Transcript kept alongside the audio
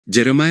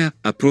Jeremiah,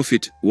 a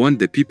prophet, warned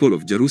the people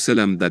of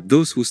Jerusalem that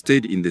those who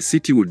stayed in the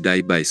city would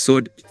die by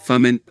sword,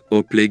 famine,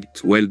 or plague,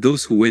 while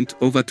those who went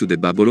over to the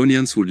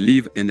Babylonians would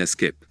live and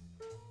escape.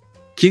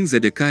 King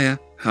Zedekiah,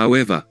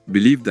 however,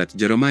 believed that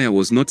Jeremiah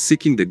was not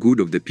seeking the good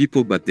of the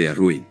people but their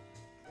ruin.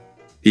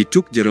 He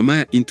took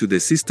Jeremiah into the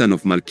cistern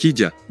of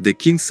Malchijah, the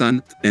king's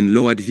son, and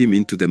lowered him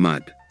into the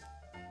mud.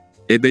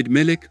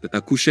 Ebed-Melech, a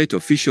Cushite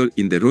official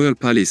in the royal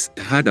palace,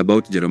 heard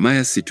about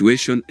Jeremiah's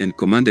situation and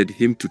commanded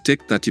him to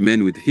take 30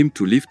 men with him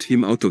to lift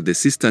him out of the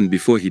cistern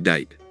before he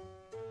died.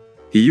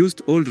 He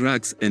used old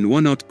rags and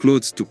worn-out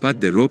clothes to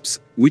part the ropes,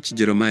 which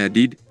Jeremiah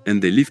did,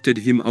 and they lifted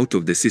him out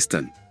of the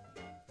cistern.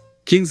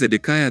 King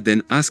Zedekiah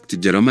then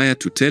asked Jeremiah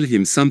to tell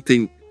him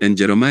something, and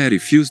Jeremiah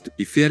refused,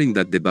 fearing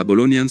that the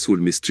Babylonians would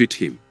mistreat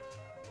him.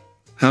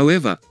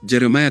 However,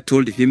 Jeremiah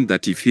told him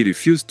that if he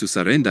refused to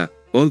surrender,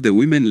 all the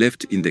women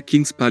left in the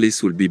king's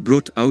palace would be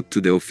brought out to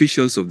the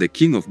officials of the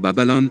king of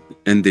Babylon,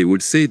 and they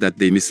would say that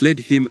they misled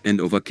him and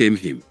overcame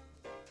him.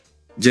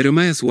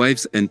 Jeremiah's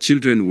wives and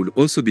children would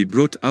also be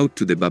brought out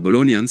to the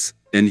Babylonians,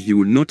 and he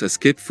would not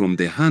escape from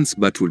their hands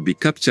but would be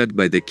captured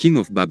by the king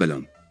of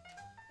Babylon.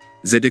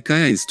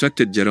 Zedekiah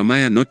instructed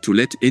Jeremiah not to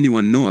let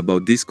anyone know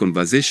about this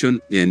conversation,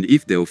 and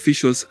if the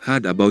officials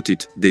heard about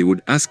it, they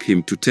would ask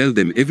him to tell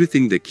them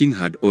everything the king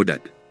had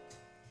ordered.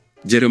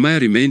 Jeremiah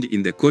remained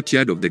in the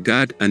courtyard of the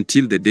guard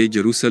until the day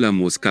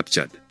Jerusalem was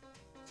captured.